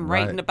between when I'm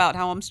Right. writing about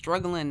how I'm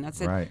struggling. I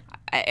said, Right.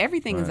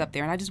 Everything is Right. up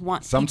there, and I just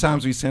want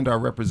Sometimes we send our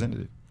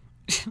representative.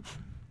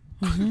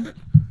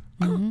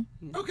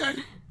 Okay.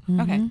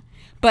 Okay.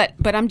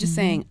 But I'm just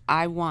saying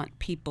I want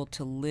people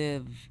to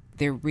live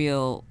their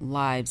real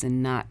lives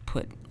and not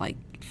put like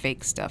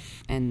fake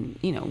stuff. And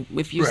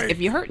if you Right. if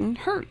you're hurting,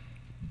 hurt.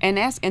 And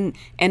ask and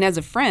as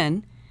a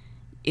friend,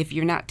 if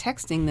you're not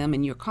texting them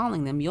and you're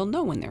calling them, you'll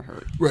know when they're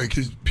hurt. Right,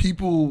 because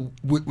people,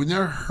 when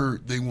they're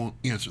hurt, they won't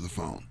answer the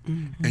phone.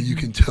 And you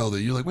can tell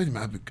that. You're like, wait a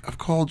minute, I've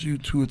called you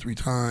 2 or 3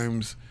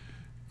 times.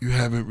 You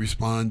haven't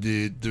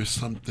responded. There's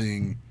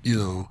something,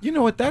 You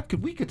know what?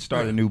 We could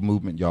start a new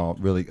movement, y'all.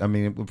 Really, I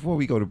mean, before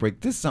we go to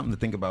break, this is something to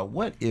think about.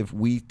 What if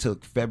we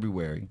took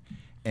February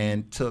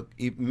and took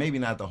maybe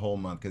not the whole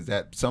month, because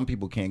that some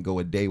people can't go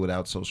a day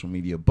without social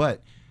media,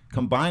 but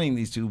combining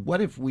these two, what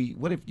if we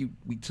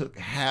took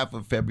half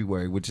of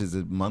February, which is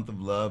a month of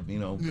love,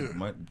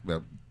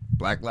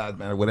 Black Lives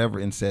Matter, whatever,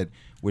 and said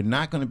we're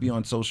not going to be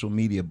on social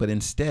media, but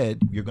instead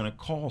you're going to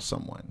call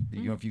someone.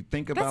 If you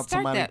think about Let's start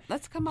somebody, that.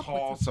 Let's come up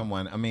call with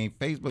someone. I mean,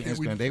 Facebook,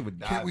 Instagram, they would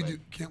die.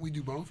 Can't we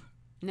do both?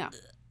 no.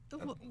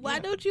 Why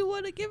don't you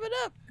want to give it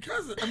up?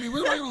 Because what am I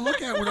going to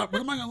look at? What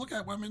am I going to look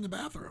at when I'm in the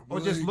bathroom?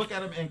 Or just look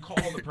at them and call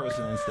the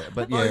person instead.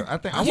 But Like, I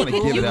think I you want to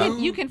can- give it up.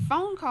 You can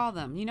phone call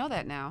them. You know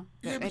that now.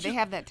 Yeah, but They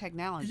have that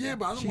technology. Yeah,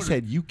 but I don't She want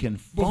said you can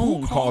But who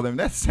phone call call- them.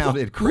 That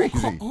sounded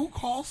crazy. Who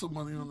calls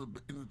somebody in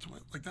the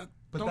twin like that?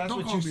 But don't, that's don't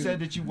what call you me. said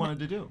that you wanted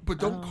to do. But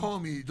don't call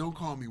me. Don't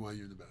call me while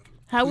you're in the bathroom.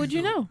 How Please would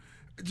you don't. know?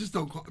 Just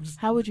don't call. Just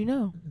How would you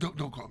know?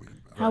 don't call me.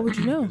 How would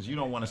you know? Because you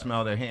don't want to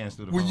smell their hands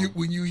through the When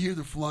phone. you hear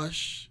the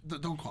flush,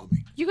 don't call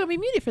me. You're gonna be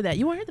muted for that.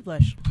 You won't hear the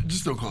flush.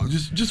 Just don't call me.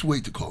 Just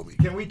wait to call me.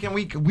 We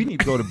need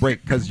to go to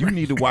break because you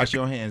need to wash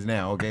your hands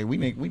now. Okay, we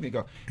need to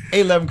go.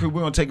 811 crew,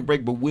 we're gonna take a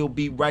break, but we'll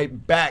be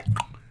right back.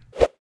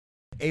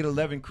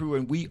 811 crew,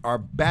 and we are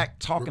back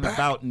talking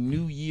about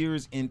New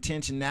Year's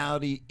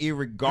intentionality,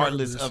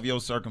 irregardless of your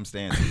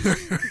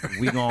circumstances.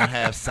 We gonna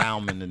have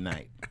salmon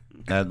tonight.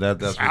 That's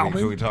what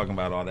we're talking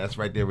about. All that's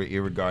right there with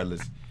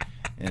irregardless,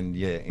 and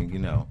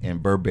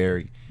and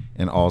Burberry,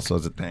 and all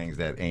sorts of things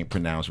that ain't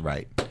pronounced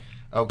right.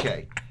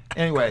 Okay.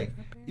 Anyway,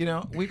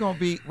 we gonna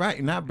be right.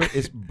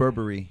 It's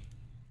Burberry.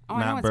 Oh,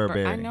 Not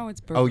Burberry. I know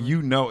it's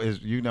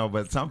Burberry. Oh,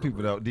 but some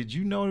people don't. Did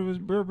you know it was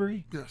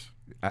Burberry? Yes.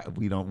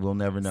 We'll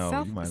never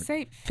know. You might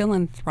Say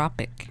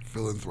philanthropic.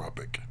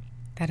 Philanthropic.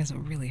 That is a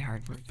really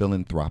hard word.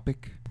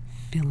 philanthropic.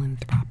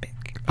 Philanthropic.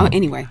 Oh,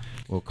 anyway.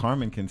 Well,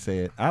 Carmen can say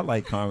it. I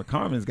like Carmen.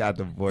 Carmen's got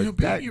the voice. But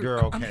That you're-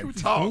 girl I'm here can with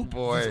these talk, old,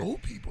 boy. These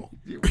old people.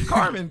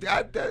 Carmen,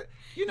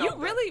 You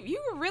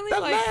were really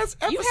that like last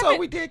you episode haven't-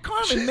 we did,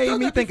 Carmen She's made done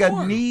me that think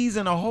before. of knees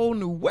in a whole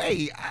new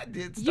way. I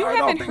did You start off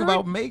haven't thinking heard-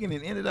 about Megan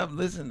and ended up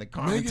listening to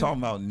Carmen Megan?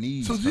 talking about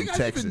knees So do from you guys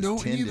Texas. even know any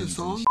of the tendons and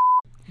songs?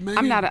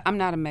 Megan? I'm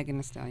not a Megan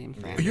Thee Stallion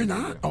fan. You're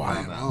not? Oh, I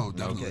am. not. Oh,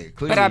 definitely. Okay, But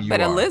clearly you but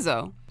a are.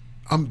 Lizzo.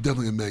 I'm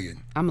definitely a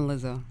Megan. I'm a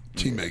Lizzo.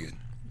 Team Megan.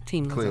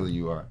 Team Lizzo. Clearly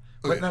you are.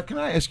 Okay. But now, can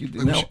I ask you?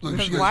 Like, Now, like,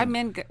 Because she got- why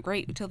men get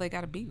great until they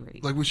gotta be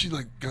great? Like when she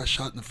got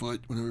shot in the foot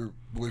when her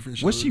boyfriend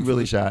shot was her she in the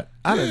really foot. shot?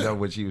 I didn't Yeah. know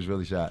when she was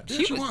really shot. Yeah,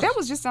 She she was, was. that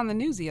was just on the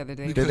news the other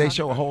day. Did they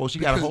show a hole? She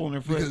got a hole in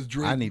her foot. Because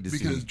Drake, I need to see.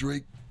 Because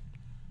Drake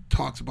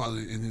talks about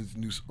it in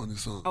on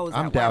his song. Oh, is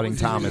I'm that why? doubting Was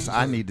it- Thomas.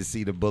 I need to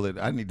see the bullet.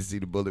 I need to see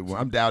the bullet.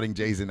 I'm doubting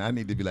Jason. I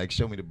need to be like,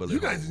 show me the bullet. You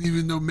guys didn't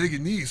even know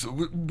Megan Nee, so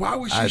why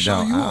would she I show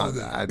don't. you all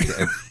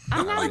that?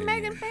 I'm not a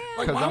Megan fan.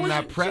 Like, Because why I'm would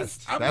not you-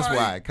 pressed. I'm That's like-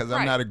 why. Because I'm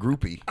Right. not a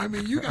groupie. I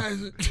mean, you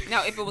guys.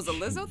 Now, if it was a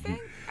Lizzo thing,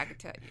 I could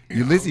tell you.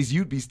 Ulysses,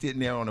 you'd be sitting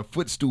there on a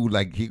footstool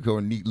like he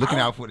going knee, looking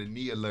out for the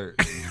knee alert,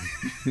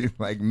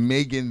 like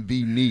Megan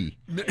the knee.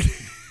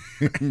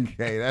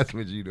 Okay, that's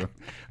what you do.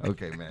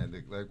 Okay, man.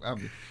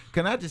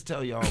 Can I just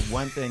tell y'all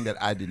one thing that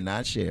I did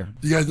not share?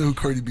 You guys know who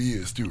Cardi B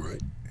is too,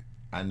 right?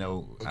 I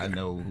know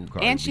who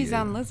Cardi And B she's is.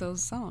 on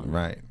Lizzo's song.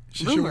 Right.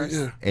 She Rumors.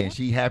 yeah. And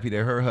she happy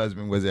that her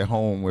husband was at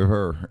home with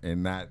her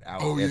and not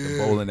out at the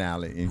yeah. bowling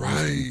alley in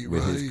Houston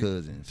with his right.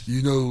 cousins.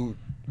 You know,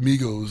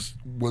 Migos,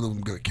 one of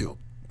them got killed.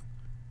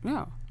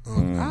 No.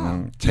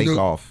 Mhm. Take You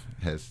know- off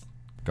has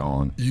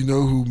gone. You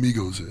know who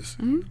Migos is?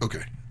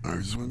 Okay. All right,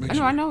 just want to make I know.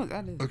 sure. I know what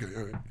that is. Okay,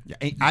 all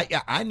right.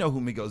 Yeah, I know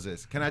who Migos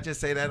is. Can I just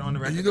say that on the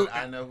record? And you know,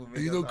 I know who Migos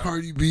and you know are?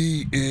 Cardi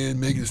B and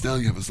Megan Thee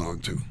Stallion have a song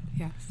too.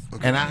 Yes.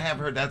 Okay. And I have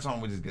heard that song,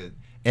 which is good.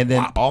 And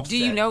then Offset. Do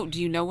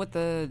you know what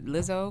the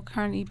Lizzo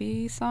Cardi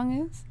B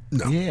song is?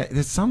 No. Yeah,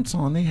 there's some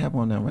song they have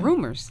on there, right?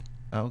 Rumors.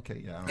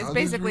 Okay, yeah. It's How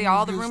basically these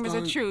all the rumors rumors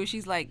get are started? true.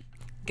 She's like,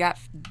 got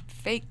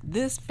fake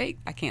this, fake.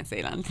 I can't say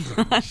it on.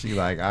 She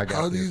like, I got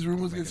How this, these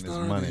rumors get making this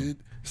started? money.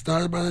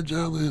 Started by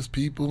jealous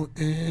people,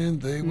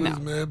 and they was No.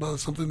 mad about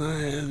something I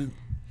had.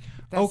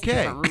 That's Okay.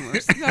 different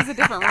rumors. That's a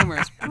different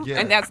rumors. Yeah.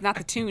 And that's not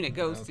the tune it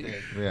goes to.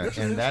 Yeah,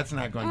 and that's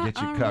not going to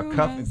get you cuffed.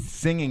 rumors.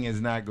 Singing is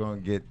not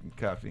going to get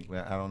cuffing.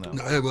 Well, I don't know.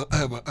 No, I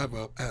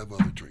have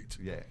other traits.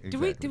 Yeah,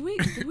 exactly.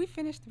 Did we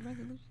finish the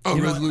resolution? Oh,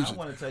 You know what? resolution. I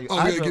want to tell you. Oh,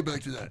 we I gotta go- get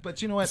back to that.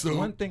 But you know what? So-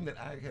 One thing that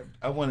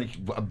I want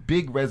a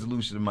big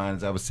resolution of mine,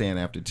 as I was saying,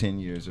 after 10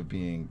 years of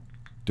being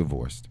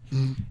divorced,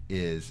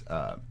 is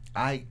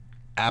I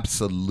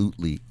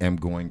absolutely am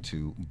going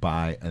to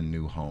buy a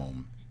new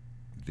home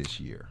this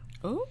year.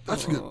 Oh,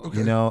 That's good. Okay.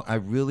 You know, I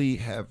really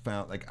have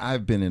found like I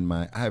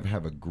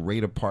have a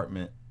great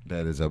apartment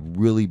that is a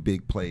really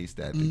big place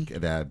that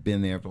I've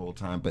been there for the whole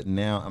time. But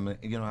now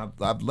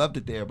I've loved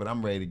it there, but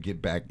I'm ready to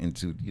get back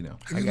into Have you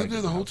lived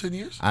there the whole 10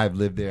 years? I've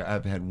lived there.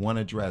 I've had one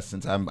address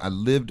since I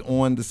lived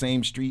on the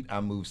same street. I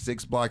moved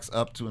 6 blocks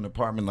up to an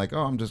apartment. Like,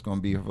 I'm just going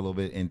to be here for a little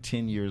bit. And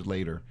 10 years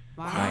later,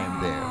 I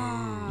am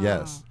there.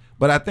 Yes.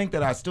 But I think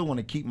that I still want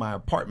to keep my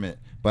apartment,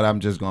 but I'm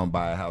just going to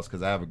buy a house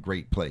because I have a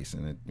great place,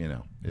 and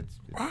it's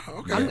Wow,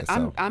 okay.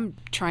 yeah, I'm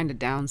trying to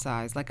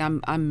downsize. Like I'm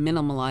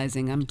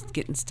minimalizing. I'm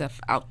getting stuff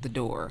out the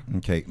door.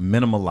 okay,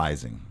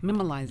 minimalizing.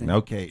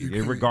 Okay,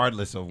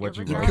 regardless of what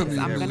Regardless,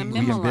 you I'm gonna we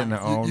invent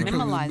minimalize. our own.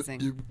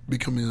 Minimalizing. You're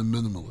becoming a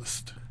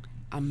minimalist.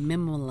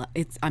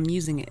 I'm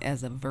using it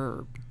as a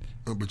verb.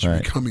 Oh, but you're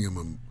Right. becoming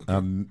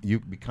a You're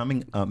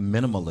becoming a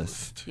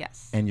minimalist.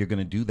 Yes. And you're going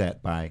to do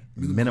that by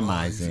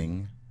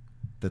minimizing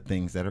the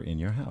things that are in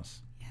your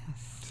house.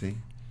 Yes. See?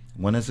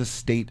 One is a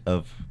state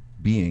of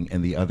being,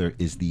 and the other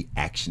is the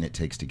action it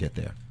takes to get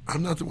there.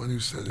 I'm not the one who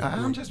said it.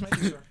 I'm just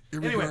making sure.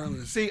 Anyway,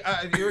 Irregardless. see,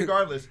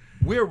 irregardless,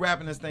 we're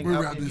wrapping this thing We're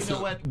up. wrapping And this you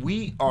know up. what?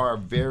 We are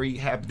very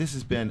happy. This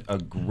has been a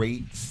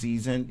great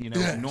season. You know,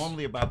 Yes.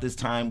 normally about this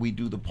time we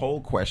do the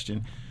poll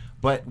question,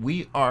 but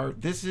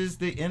this is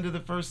the end of the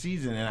first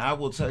season, and I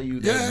will tell you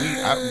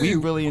that we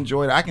really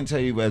enjoyed it. I can tell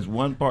you as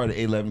one part of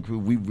the A11 crew,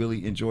 we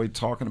really enjoyed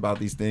talking about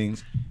these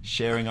things,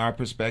 sharing our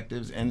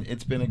perspectives, and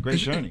it's been a great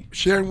journey.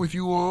 Sharing with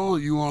you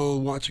all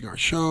watching our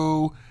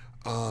show,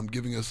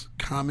 giving us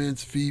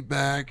comments,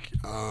 feedback.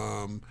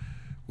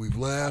 We've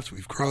laughed,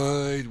 we've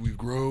cried, we've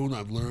grown.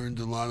 I've learned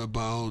a lot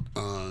about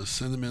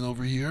Cinnamon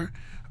over here.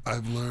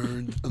 I've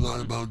learned a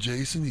lot about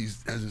Jason. He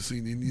hasn't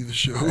seen any of the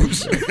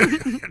shows.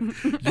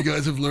 You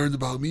guys have learned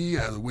about me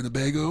out of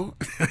Winnebago.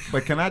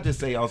 But can I just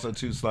say also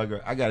too,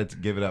 Slugger, I got to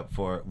give it up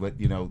for what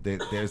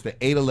there's the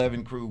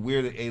 811 crew.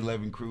 We're the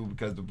 811 crew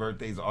because the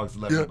birthday's August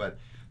 11th. Yeah. But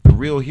the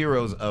real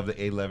heroes of the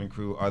 811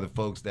 crew are the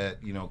folks that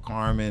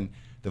Carmen,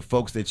 the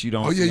folks that you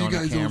don't see you on the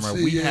guys don't camera.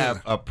 see, We yeah.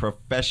 have a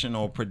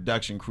professional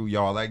production crew,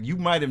 y'all. Like you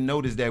might have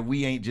noticed that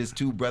we ain't just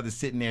two brothers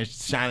sitting there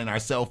shining our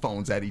cell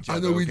phones at each I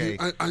other. know we okay?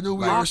 do. I know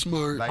we Like- are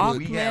smart. like but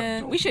we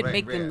We should right,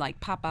 make them right. like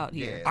pop out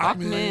here. Yeah,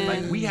 Ackman.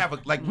 like we have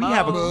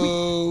a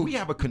Mo. we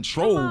have a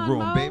control Come on, room,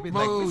 Mo. baby.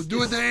 Like Mo, it's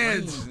do a screens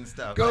dance. and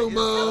stuff. Go, Like,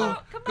 Mo.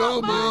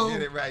 Go, Mo.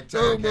 Get it right.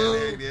 Go, Turn. Mo.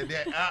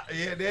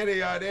 Yeah, there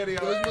they are. There they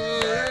are. Yeah.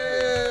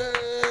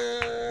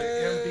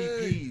 The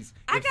MVPs.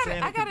 I If got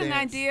Santa I got could an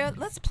dance, idea.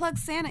 Let's plug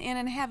Santa in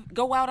and have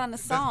go out on the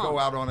song. Let's go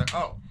out on it.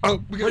 Oh,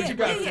 We got what you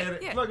got, yeah, Santa?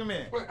 yeah. Plug him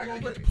in. Wait, I gotta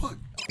get the plug.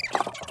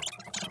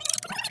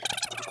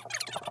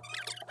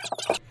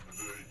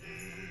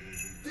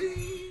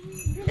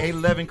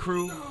 A11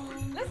 crew,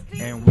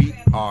 and we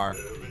are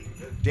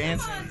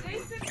dancing.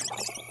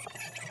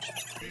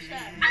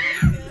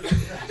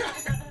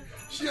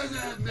 She doesn't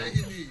have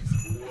Megan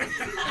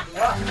knees.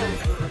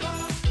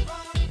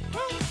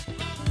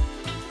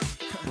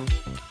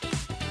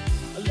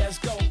 Let's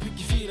go, pick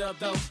your feet up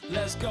though.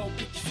 Let's go,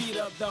 pick your feet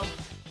up though.